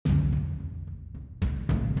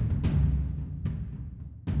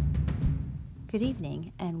Good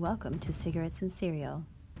evening and welcome to Cigarettes and Cereal,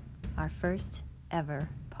 our first ever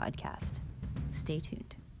podcast. Stay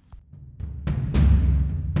tuned.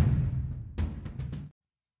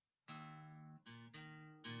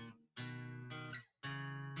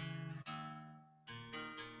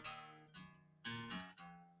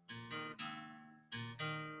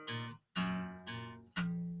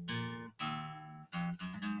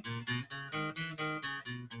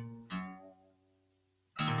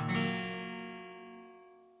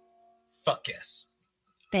 Fuck yes.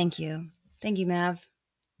 Thank you. Thank you, Mav.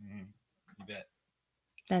 You bet.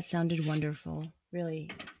 That sounded wonderful.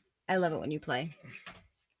 Really, I love it when you play.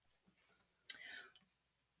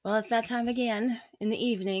 Well, it's that time again in the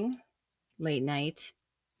evening, late night.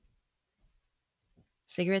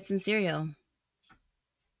 Cigarettes and Cereal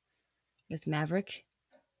with Maverick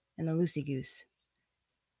and the Loosey Goose.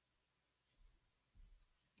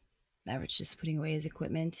 Maverick's just putting away his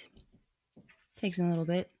equipment. Takes him a little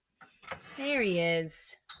bit. There he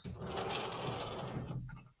is.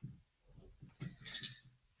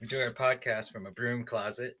 We do our podcast from a broom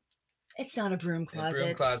closet. It's not a broom closet. A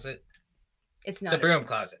broom closet. It's not It's a broom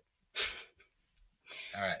closet.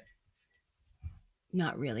 All right.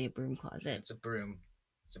 Not really a broom closet. It's a broom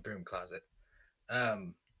closet.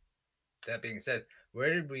 That being said,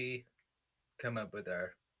 where did we come up with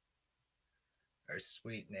our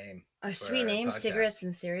sweet name? Our sweet name, podcast? Cigarettes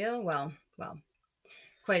and Cereal? Well,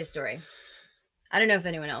 quite a story. I don't know if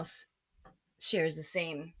anyone else shares the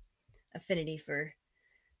same affinity for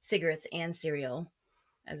cigarettes and cereal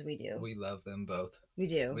as we do. We love them both. We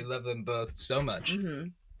do. We love them both so much. Mm-hmm.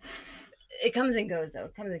 It comes and goes, though.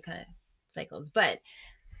 It comes in kind of cycles. But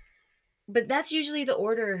that's usually the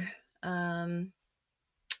order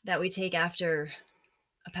that we take after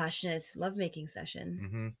a passionate lovemaking session.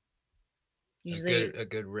 Mm-hmm. Usually a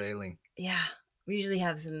good railing. Yeah. We usually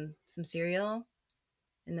have some cereal,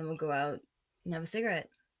 and then we'll go out and have a cigarette.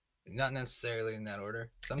 Not necessarily in that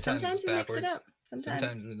order. Sometimes it's we backwards. mix it up.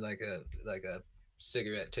 Sometimes like a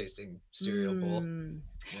cigarette tasting cereal bowl.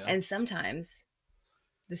 Yeah. And sometimes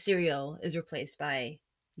the cereal is replaced by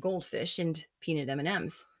goldfish and peanut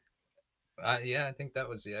M&Ms. Yeah, I think that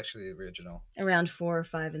was actually the original. Around 4 or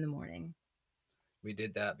 5 in the morning. We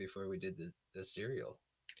did that before we did the cereal.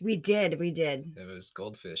 We did. It was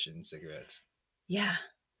goldfish and cigarettes. Yeah.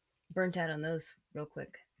 Burnt out on those real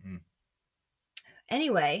quick. Mm.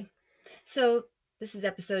 Anyway, so this is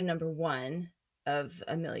episode number 1 of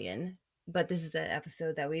a million, but this is the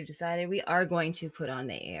episode that we've decided we are going to put on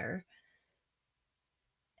the air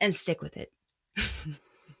and stick with it.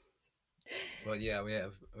 Well, yeah, we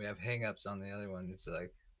have hang-ups on the other one. It's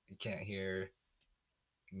like you can't hear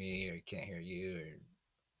me, or you can't hear you,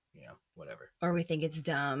 or whatever. Or we think it's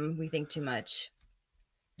dumb. We think too much.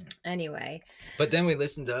 Yeah. Anyway. But then we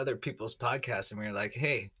listen to other people's podcasts and we're like,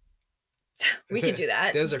 hey, we can do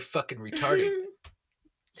that. Those are fucking retarded.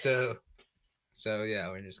 So yeah,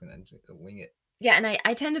 we're just gonna wing it. Yeah, and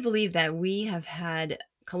I tend to believe that we have had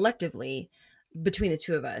collectively, between the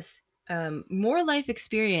two of us, more life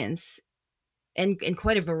experience and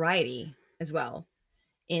quite a variety as well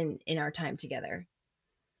in our time together.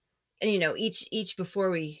 And each before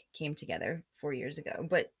we came together 4 years ago,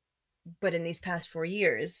 but in these past 4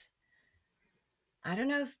 years, I don't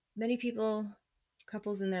know if many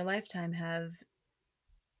couples in their lifetime have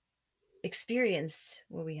experienced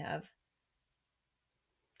what we have.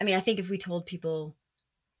 I mean, I think if we told people,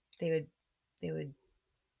 they would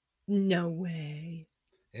no way.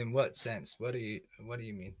 In what sense? What do you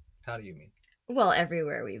mean? How do you mean? Well,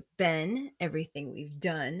 everywhere we've been, everything we've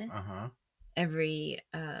done, every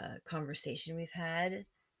conversation we've had,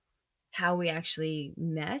 how we actually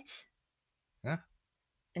met,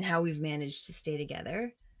 and how we've managed to stay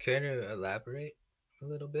together. Care to elaborate a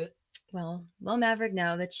little bit? Well, Maverick,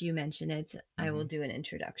 now that you mention it, I will do an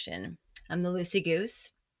introduction. I'm the Loosey Goose.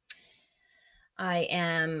 I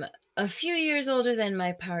am a few years older than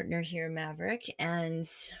my partner here, Maverick, and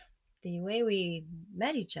the way we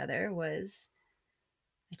met each other was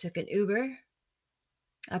I took an Uber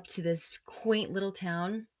up to this quaint little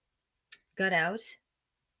town, got out,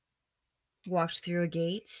 walked through a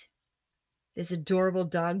gate. This adorable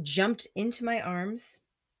dog jumped into my arms,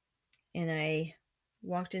 and I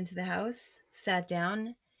walked into the house, sat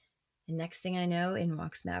down, and next thing I know, in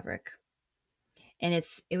walks Maverick. And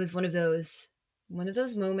it was one of those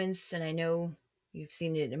moments, and I know you've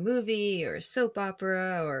seen it in a movie or a soap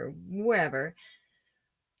opera or wherever,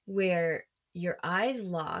 where your eyes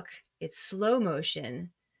lock, it's slow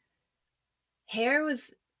motion. Hair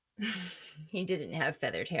was, he didn't have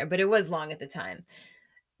feathered hair, but it was long at the time,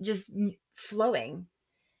 just flowing.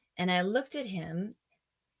 And I looked at him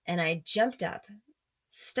And I jumped up,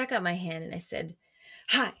 stuck out my hand, and I said,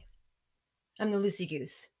 "Hi, I'm the Loosey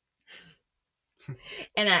Goose."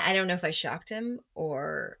 And I don't know if I shocked him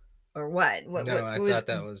or what. No, What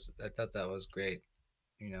was I thought that was great.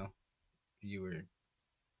 You know, you were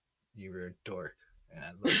you were a dork, and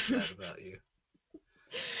I loved that about you.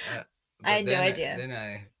 Uh, I but had no idea.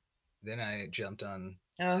 then I jumped on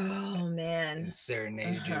Oh and man.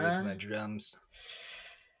 serenaded you with Uh-huh. my drums.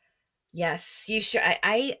 Yes, you sure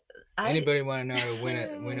I Anybody want to know how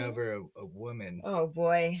to win over a woman? Oh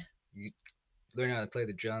boy. You learn how to play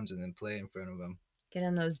the drums and then play in front of them. Get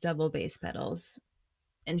on those double bass pedals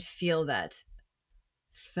and feel that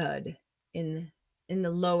thud in in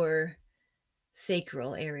the lower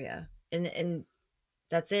sacral area. And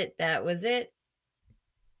that's it. That was it.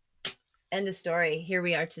 End of story. Here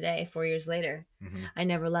we are today, 4 years later. Mm-hmm. I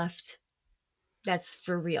never left. That's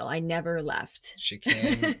for real. I never left. She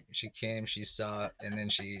came, she saw, and then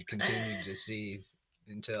she continued to see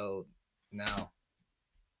until now.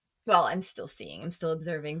 Well, I'm still seeing. I'm still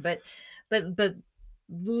observing, but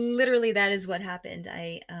literally that is what happened.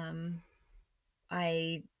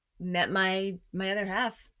 I met my other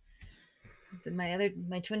half,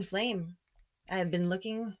 my twin flame. I had been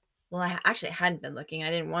looking. Well, I actually hadn't been looking. I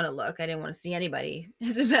didn't want to look. I didn't want to see anybody,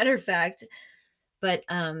 as a matter of fact. But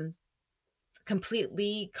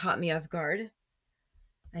completely caught me off guard.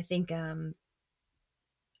 I think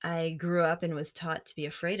I grew up and was taught to be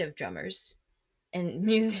afraid of drummers and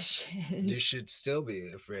musicians, You should still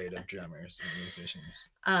be afraid of drummers and musicians.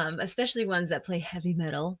 especially ones that play heavy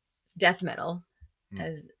metal, death metal, Hmm.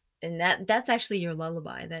 as and that's actually your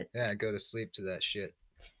lullaby. That Yeah, go to sleep to that shit.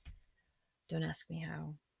 don't ask me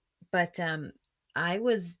how, but I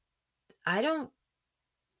was I don't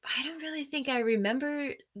I don't really think I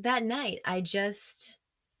remember that night. I just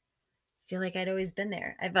feel like I'd always been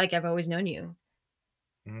there. I've always known you,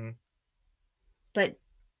 Mm-hmm. but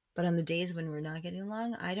on the days when we're not getting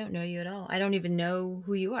along, I don't know you at all. I don't even know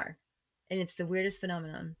who you are, and it's the weirdest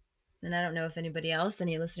phenomenon. And I don't know if anybody else,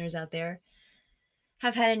 any listeners out there,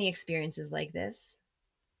 have had any experiences like this,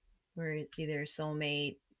 where it's either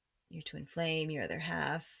soulmate, your twin flame, your other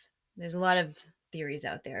half. There's a lot of theories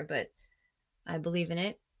out there, but I believe in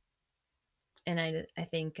it, and I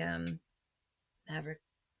think Maverick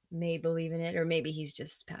may believe in it, or maybe he's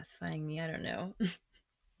just pacifying me. I don't know.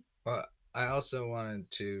 Well, I also wanted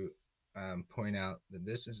to point out that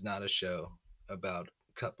this is not a show about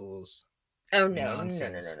couples Oh no, no, no, no,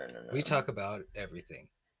 nonsense. no, no, We no. talk about everything.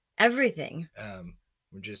 Everything.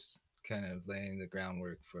 We're just kind of laying the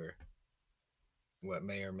groundwork for what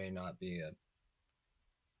may or may not be a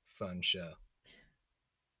fun show.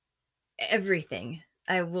 Everything.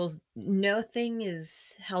 I will. Nothing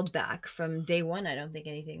is held back from day one. I don't think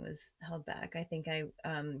anything was held back. I think I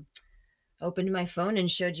opened my phone and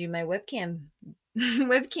showed you my webcamming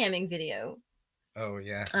video. Oh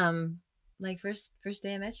yeah. Like first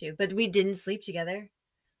day I met you, but we didn't sleep together.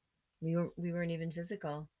 We weren't even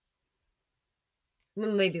physical.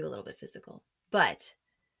 Well, maybe a little bit physical, but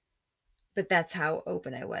that's how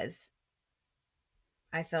open I was.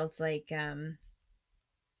 I felt like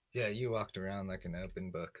Yeah, you walked around like an open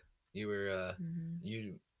book. You were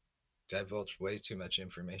you divulged way too much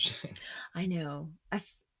information. I know. I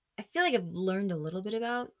feel like I've learned a little bit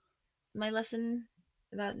about my lesson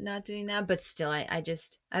about not doing that, but still I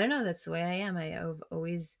just I don't know, that's the way I am. I've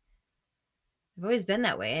always been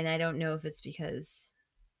that way, and I don't know if it's because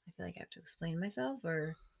I feel like I have to explain myself,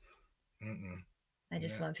 or Mm-mm. I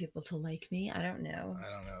just Yeah, want people to like me. I don't know. I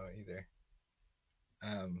don't know either.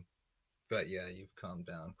 But yeah, you've calmed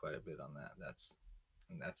down quite a bit on that. That's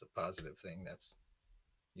a positive thing. That's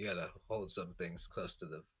you got to hold some things close to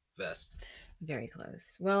the vest. Very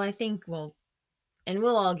close. Well, I think and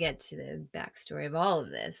we'll all get to the backstory of all of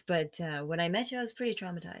this, but when I met you, I was pretty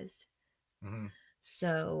traumatized. Mm-hmm.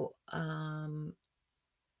 So,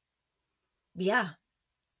 yeah,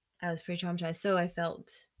 I was pretty traumatized. So I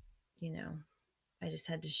felt, you know, I just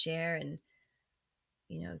had to share and,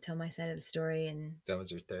 tell my side of the story. And That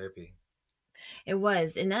was your therapy. it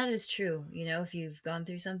was, and that is true. If you've gone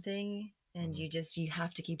through something and Mm-hmm. you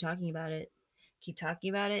have to keep talking about it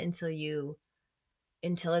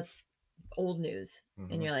until it's old news and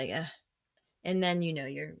Mm-hmm. you're like, and then,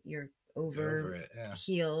 you're You're over over it. Yeah.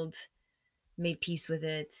 healed, made peace with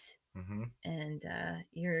it, Mm-hmm. and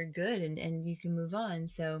you're good, and you can move on.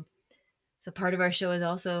 So part of our show is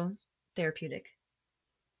also therapeutic,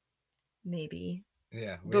 maybe,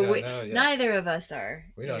 Yeah, we but don't know yet. neither of us are,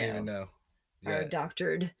 We don't even know. are Yeah,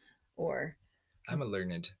 doctored or I'm a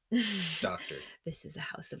learned doctor. this is a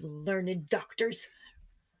house of learned doctors.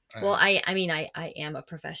 Well, Uh, I mean, I am a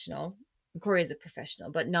professional. Corey is a professional,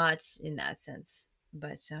 but not in that sense.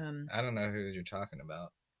 But I don't know who you're talking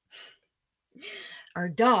about. our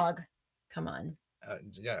dog, come on,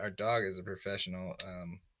 Yeah, our dog is a professional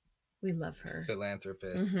we love her.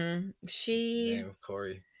 philanthropist She, named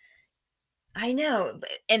Corey. I know,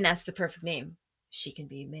 and that's the perfect name. She can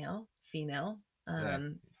be male, female. Yeah,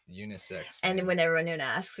 unisex. And name. when everyone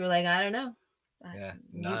asks, we're like, I don't know. Yeah,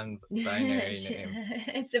 non-binary name.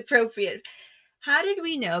 It's appropriate. How did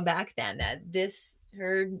we know back then that this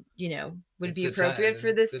her would It's be the appropriate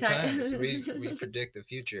for this the time? times. We predict the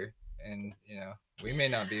future, and we may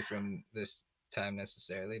not be from this time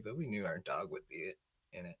necessarily, but we knew our dog would be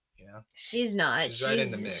in it. She's not. She's right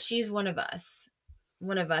in the mix. She's one of us.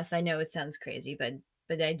 One of us. I know it sounds crazy, but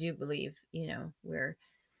I do believe we're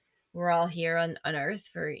all here on Earth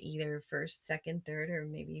for either first, second, third, or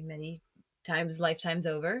maybe many times, lifetimes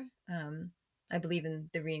over. I believe in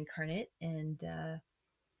the reincarnate and that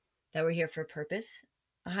we're here for a purpose,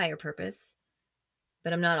 a higher purpose.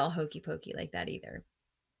 But I'm not all hokey pokey like that either.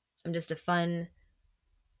 I'm just a fun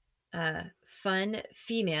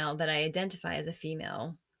female that I identify as a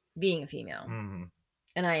female, being a female. Mm-hmm.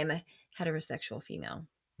 And I am a heterosexual female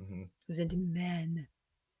who's into men.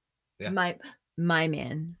 Yeah. My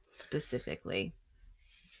man specifically.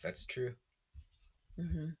 That's true.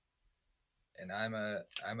 Mm-hmm. And I'm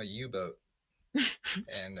a U-boat,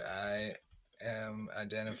 and I am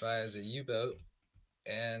identify as a U-boat,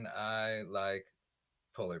 and I like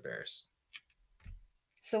polar bears.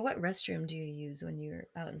 So what restroom do you use when you're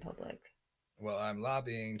out in public? Well, I'm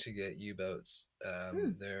lobbying to get U-boats.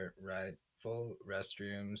 They're full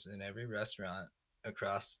restrooms in every restaurant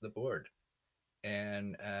across the board.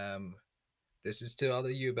 And this is to all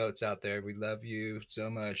the U-boats out there. We love you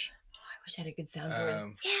so much. Oh, I wish I had a good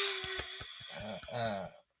soundboard.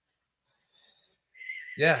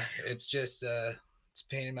 Yeah, it's just it's a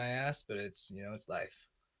pain in my ass, but it's it's life.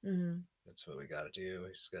 Mm-hmm. That's what we got to do.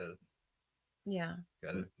 We just gotta you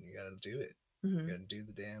gotta do it. Mm-hmm. You gotta do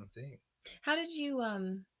the damn thing. How did you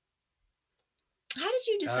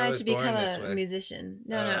decide to become a musician?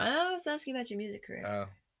 No, I was asking about your music career. Oh.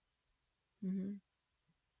 Mm-hmm.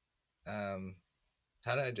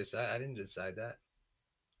 How did I decide? I didn't decide that.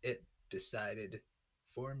 It decided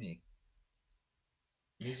for me.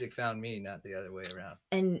 Music found me, not the other way around.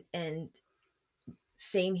 And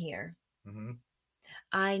same here. Mm-hmm.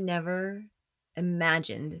 I never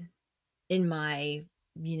imagined in my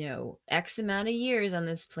X amount of years on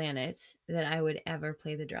this planet that I would ever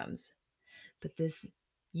play the drums. But this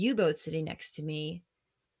U-boat sitting next to me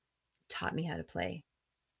taught me how to play.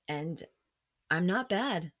 And I'm not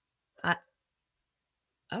bad.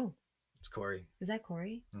 Oh. It's Corey. Is that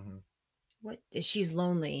Corey? Mm-hmm. What? She's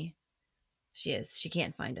lonely. She is. She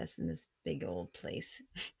can't find us in this big old place.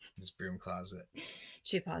 This broom closet.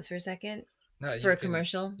 Should we pause for a second? No, for a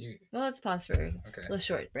commercial? Well, let's pause for a little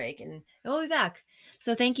short break and we'll be back.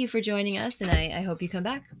 So thank you for joining us, and I hope you come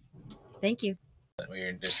back. Thank you. What we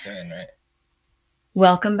were just doing, right?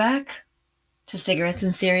 Welcome back to Cigarettes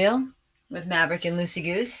and Cereal with Maverick and Lucy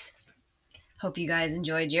Goose. Hope you guys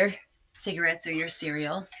enjoyed your cigarettes or your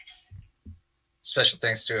cereal. Special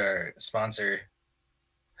thanks to our sponsor.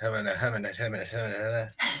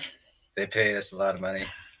 They pay us a lot of money.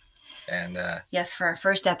 And yes, for our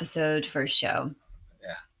first episode, first show.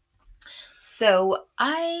 Yeah. So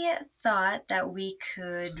I thought that we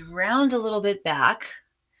could round a little bit back,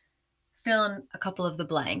 fill in a couple of the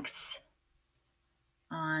blanks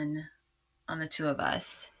on the two of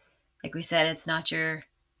us. Like we said, it's not your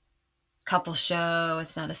couple show.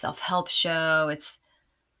 It's not a self-help show. It's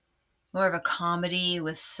more of a comedy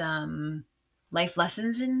with some life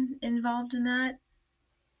lessons involved in that.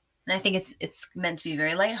 And I think it's meant to be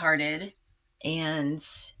very lighthearted, and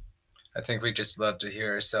I think we just love to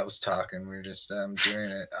hear ourselves talk, and we're just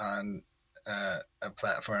doing it on a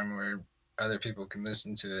platform where other people can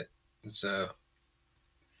listen to it. So,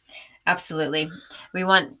 absolutely, we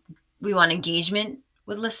want engagement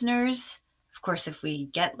with listeners. Of course, if we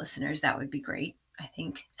get listeners, that would be great, I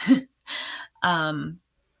think.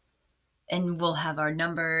 And we'll have our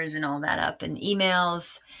numbers and all that up and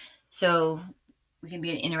emails, so we can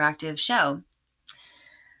be an interactive show.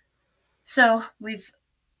 So we've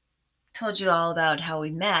told you all about how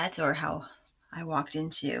we met, or how I walked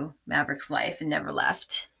into Maverick's life and never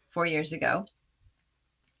left 4 years ago.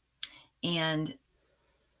 And,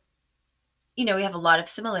 we have a lot of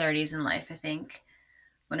similarities in life, I think.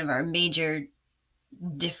 One of our major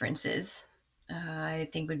differences, I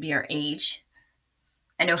think, would be our age.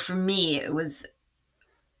 I know for me, it was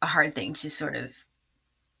a hard thing to sort of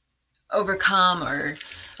overcome or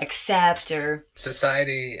accept, or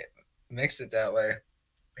society makes it that way.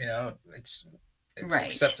 you know, it's Right.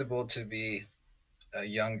 acceptable to be a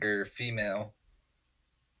younger female,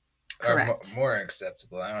 or Correct. more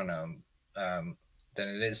acceptable. I don't know, than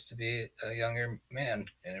it is to be a younger man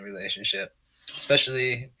in a relationship,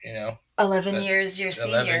 especially 11 uh, years your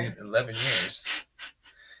 11, senior. 11 years.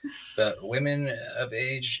 But women of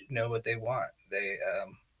age know what they want.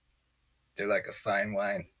 They're like a fine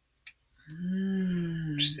wine,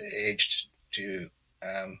 just Mm. aged to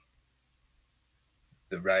um,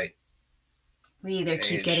 the right We either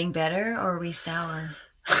keep age. getting better or we sour.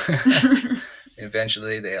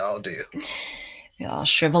 Eventually, they all do. We all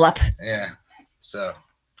shrivel up. Yeah. So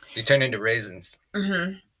you turn into raisins.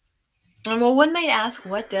 Mm-hmm. And well, one might ask,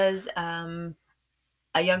 what does a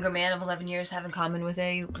younger man of 11 years have in common with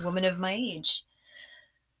a woman of my age?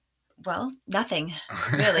 Well, nothing,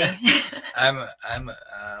 really. I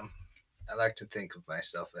like to think of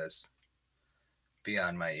myself as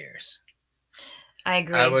beyond my years. I I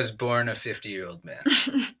agree. was born a 50-year-old man.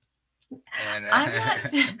 And I'm not.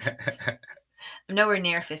 I'm nowhere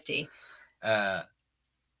near 50. Well,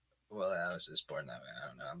 I was just born that way. I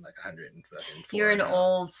don't know. I'm like 104 You're an now.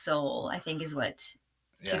 old soul, I think is what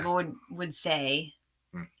Yeah. people would say,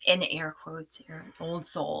 in air quotes, you're an old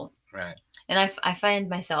soul. Right. And I find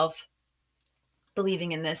myself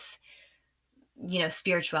believing in this,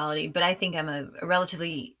 spirituality, but I think I'm a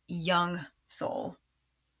relatively young soul.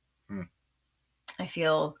 I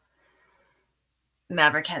feel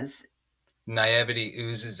Maverick has naivety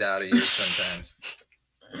oozes out of you sometimes.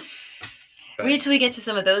 Wait till we get to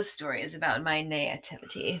some of those stories about my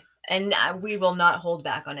naivety. And we will not hold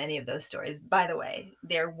back on any of those stories. By the way,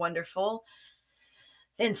 they're wonderful,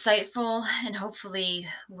 insightful, and hopefully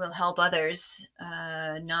will help others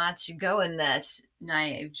not to go in that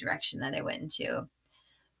naive direction that I went into.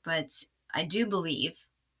 But I do believe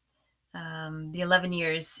the 11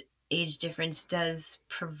 years age difference does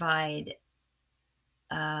provide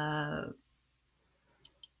uh,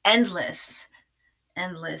 endless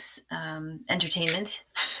entertainment,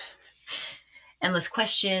 endless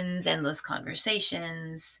questions, endless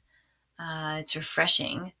conversations. It's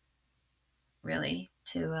refreshing, really,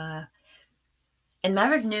 to. And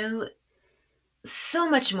Maverick knew so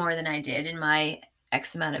much more than I did in my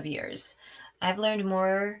X amount of years. I've learned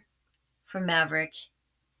more from Maverick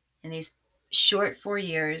in these short 4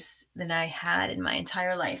 years than I had in my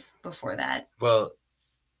entire life before that. Well,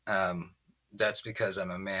 that's because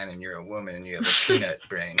I'm a man and you're a woman and you have a peanut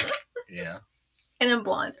brain, And I'm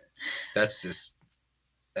blonde. That's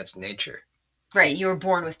nature. Right, you were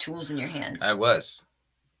born with tools in your hands. I was.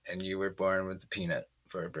 And you were born with the peanut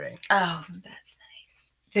for a brain. Oh, that's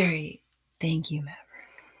nice. Very. Thank you, Maverick.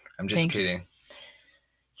 I'm just kidding.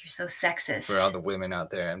 You're so sexist. For all the women out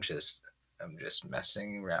there, I'm just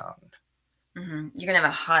messing around. Mm-hmm. You're gonna have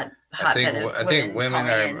a hot I think women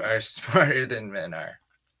are smarter than men are.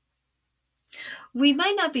 We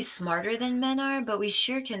might not be smarter than men are, but we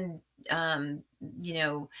sure can,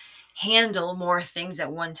 handle more things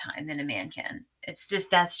at one time than a man can. That's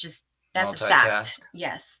a fact.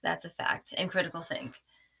 Yes, that's a fact. And critical think.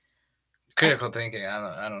 Critical thinking.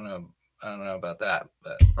 I don't know. I don't know about that,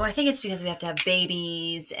 but well, I think it's because we have to have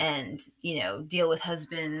babies and deal with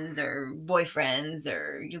husbands or boyfriends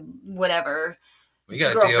or whatever. We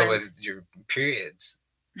got to deal with your periods.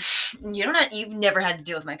 You've never had to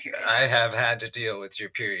deal with my period. I have had to deal with your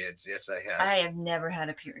periods. Yes, I have. I have never had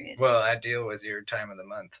a period. Well, I deal with your time of the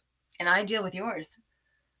month. And I deal with yours.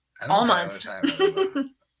 All month.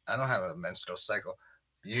 I don't have a menstrual cycle.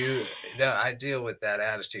 I deal with that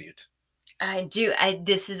attitude. I do.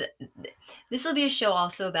 This will be a show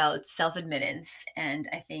also about self-admittance, and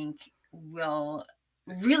I think will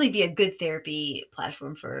really be a good therapy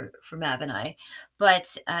platform for Mav and I.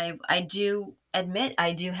 But I do admit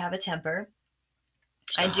I do have a temper.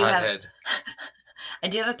 I do have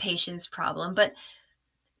a patience problem, but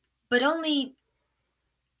only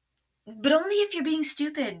if you're being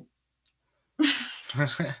stupid.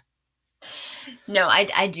 No,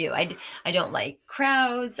 I do. I don't like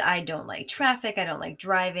crowds. I don't like traffic. I don't like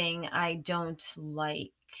driving. I don't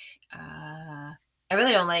like. I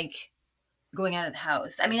really don't like going out of the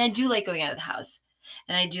house. I mean, I do like going out of the house,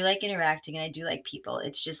 and I do like interacting, and I do like people.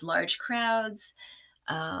 It's just large crowds,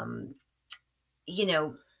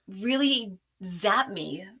 really zap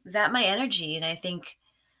my energy, and I think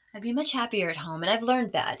I'd be much happier at home. And I've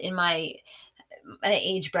learned that in my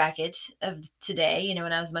age bracket of today.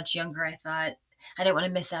 When I was much younger, I thought I didn't want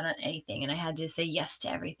to miss out on anything, and I had to say yes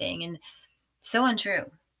to everything, and so untrue.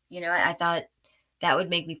 I thought that would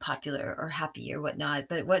make me popular or happy or whatnot,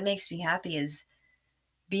 but what makes me happy is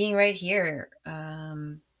being right here,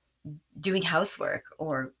 doing housework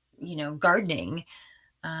or gardening,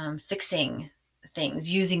 fixing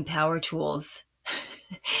things, using power tools.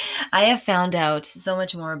 I have found out so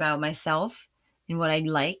much more about myself and what I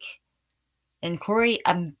like. And Corey,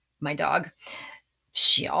 my dog,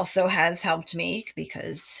 she also has helped me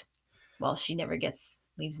because, well, she never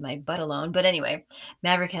leaves my butt alone. But anyway,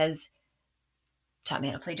 Maverick has taught me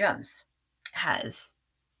how to play drums, has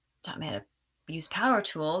taught me how to use power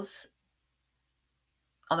tools.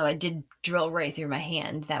 Although I did drill right through my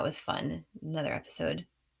hand. That was fun. Another episode.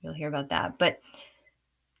 You'll hear about that. But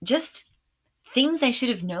just things I should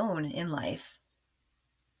have known in life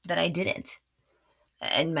that I didn't,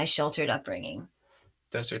 and my sheltered upbringing.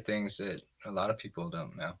 Those are things that a lot of people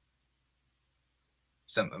don't know.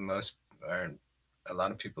 A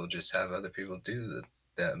lot of people just have other people do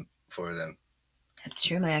them for them. That's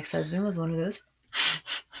true. My ex-husband was one of those.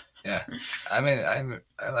 Yeah, I mean, I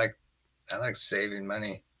like saving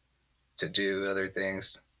money to do other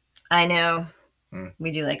things. I know.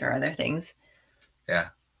 We do like our other things. Yeah.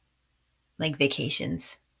 Like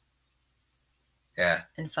vacations. Yeah.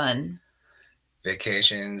 And fun.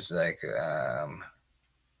 Vacations, like,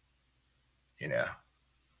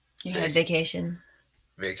 You had vacation.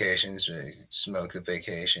 Vacations, smoke the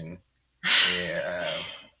vacation.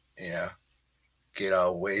 Yeah, get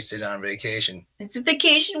all wasted on vacation. It's a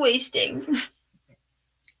vacation wasting.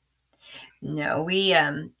 No, we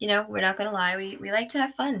we're not gonna lie. We like to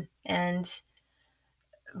have fun,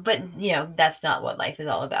 but that's not what life is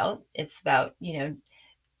all about. It's about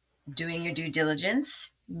doing your due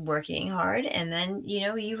diligence, working hard, and then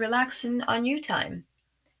you relax on you time.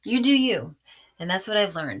 You do you, and that's what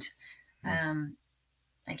I've learned.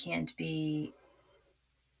 I can't be,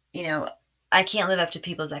 I can't live up to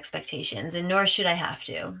people's expectations, and nor should I have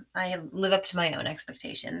to. I live up to my own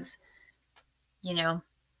expectations.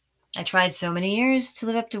 I tried so many years to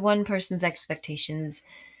live up to one person's expectations,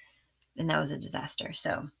 and that was a disaster.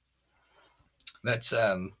 So let's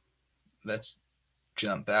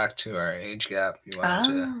jump back to our age gap.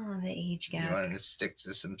 The age gap. You wanted to stick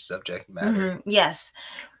to some subject matter. Yes.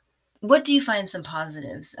 What do you find some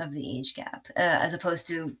positives of the age gap as opposed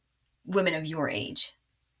to women of your age?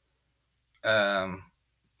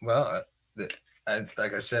 Well, like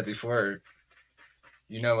I said before,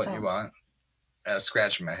 you know what you want. I was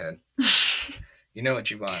scratching my head. You know what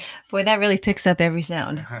you want. Boy, that really picks up every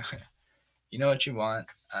sound. You know what you want.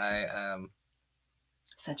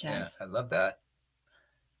 Such as? I love that.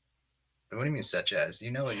 What do you mean, such as? You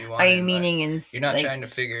know what you want. Are you meaning in? You're not trying to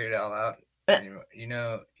figure it all out.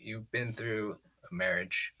 You've been through a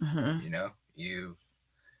marriage.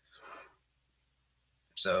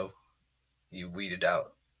 So you weeded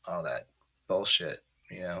out all that bullshit.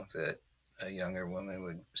 That a younger woman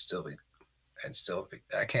would still be.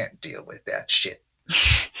 I can't deal with that shit.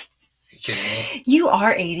 You kidding me? You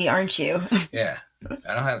are 80, aren't you? Yeah,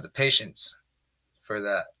 I don't have the patience for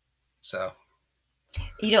that. So.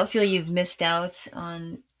 You don't feel you've missed out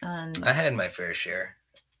on. I had my fair share,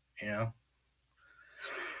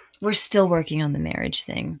 We're still working on the marriage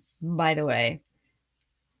thing, by the way.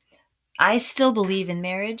 I still believe in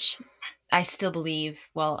marriage. I still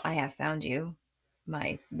believe, well, I have found you,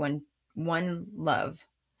 my one love.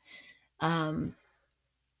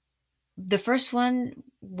 The first one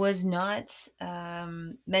was not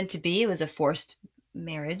meant to be. It was a forced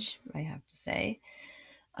marriage, I have to say.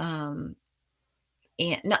 And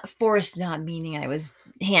not forced, not meaning I was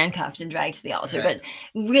handcuffed and dragged to the altar, right.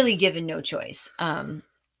 But really given no choice.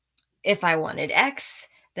 If I wanted X,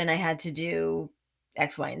 then I had to do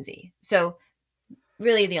X, Y, and Z. So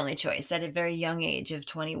really the only choice at a very young age of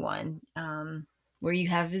 21, where you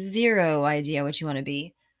have zero idea what you want to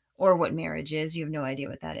be or what marriage is. You have no idea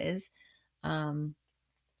what that is.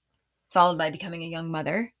 Followed by becoming a young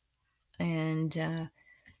mother and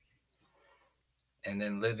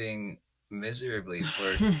then living miserably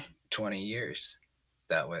for 20 years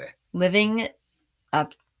that way. Living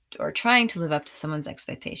up or trying to live up to someone's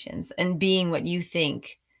expectations and being what you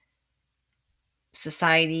think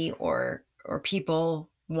society or people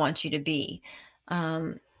want you to be.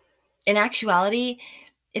 In actuality,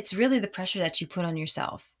 it's really the pressure that you put on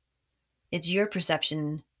yourself. It's your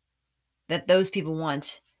perception that those people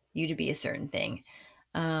want you to be a certain thing.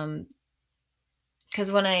 Because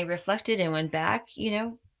when I reflected and went back,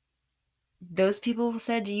 those people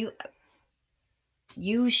said you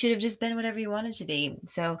should have just been whatever you wanted to be.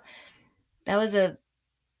 So that was a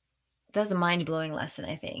mind-blowing lesson,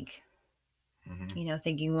 I think. Mm-hmm.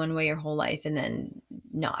 Thinking one way your whole life and then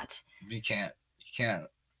not. You can't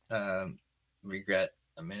regret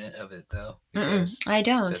a minute of it though. I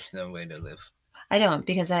don't. That's no way to live. I don't,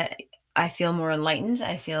 because I feel more enlightened.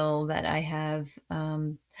 I feel that I have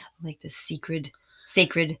like this secret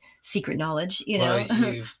sacred secret knowledge, you Well,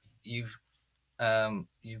 know.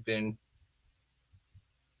 you've been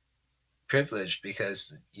privileged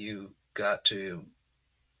because you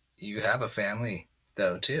have a family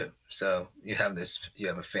though too. So you have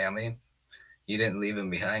a family. You didn't leave them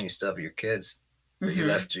behind. You still have your kids, but you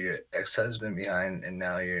left your ex-husband behind, and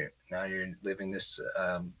now you're living this.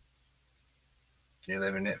 You're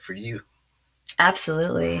living it for you.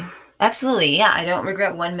 Absolutely. Absolutely. Yeah, I don't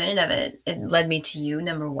regret 1 minute of it. It led me to you,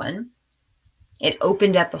 number one. It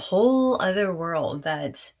opened up a whole other world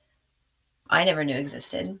that I never knew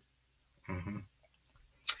existed. Mm-hmm.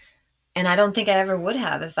 And I don't think I ever would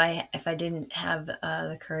have if I didn't have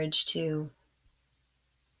the courage to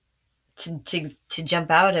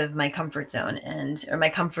jump out of my comfort zone or my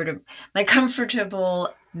comfortable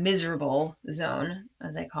miserable zone,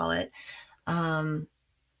 as I call it. And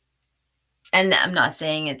I'm not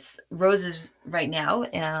saying it's roses right now.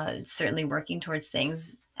 It's certainly working towards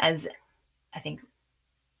things, as I think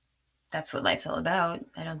that's what life's all about.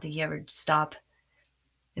 I don't think you ever stop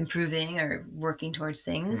improving or working towards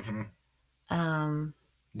things. Mm-hmm.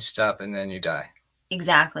 You stop and then you die.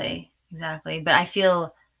 Exactly. But I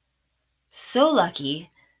feel so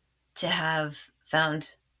lucky to have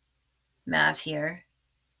found Mav here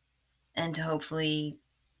and to hopefully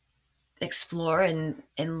explore and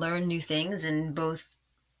learn new things and both,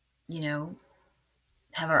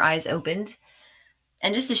 have our eyes opened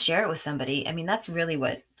and just to share it with somebody. I mean, that's really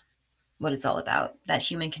what it's all about. That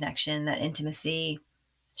human connection, that intimacy,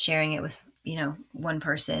 sharing it with, one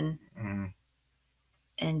person. Mm-hmm.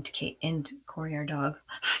 And Corey, our dog.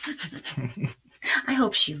 I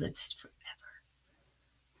hope she lives forever.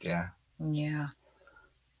 Yeah. I'm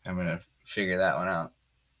gonna figure that one out.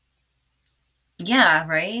 Yeah,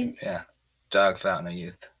 right? Yeah. Dog fountain of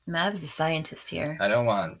youth. Mav's the scientist here. I don't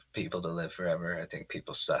want people to live forever. I think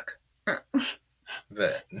people suck.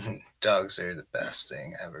 But dogs are the best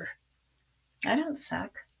thing ever. I don't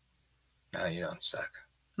suck. No, you don't suck.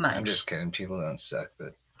 Much. I'm just kidding. People don't suck,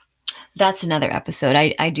 but that's another episode.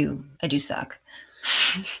 I do suck.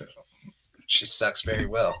 She sucks very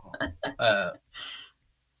well.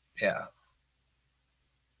 Yeah.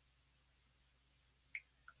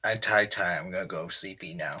 I'm gonna go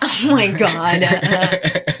sleepy now. Oh my god.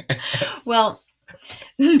 Well,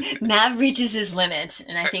 Mav reaches his limit,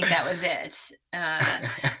 and I think that was it.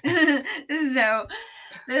 So,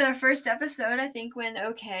 the first episode, I think, went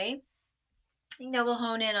okay. We'll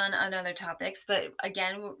hone in on other topics, but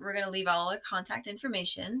again, we're going to leave all our contact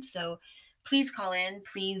information. So please call in,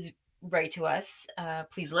 please write to us,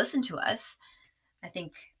 please listen to us. I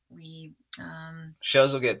think we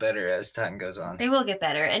shows will get better as time goes on. They will get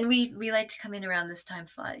better, and we like to come in around this time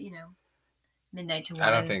slot, midnight to 1. I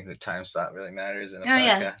don't think the time slot really matters in a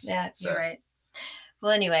podcast. Yeah, so you're right.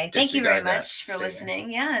 Well, anyway, thank you very much for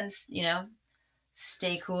listening. Yeah, and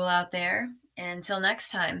stay cool out there. And until next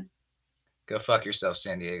time. Go fuck yourself,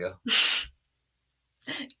 San Diego.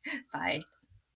 Bye.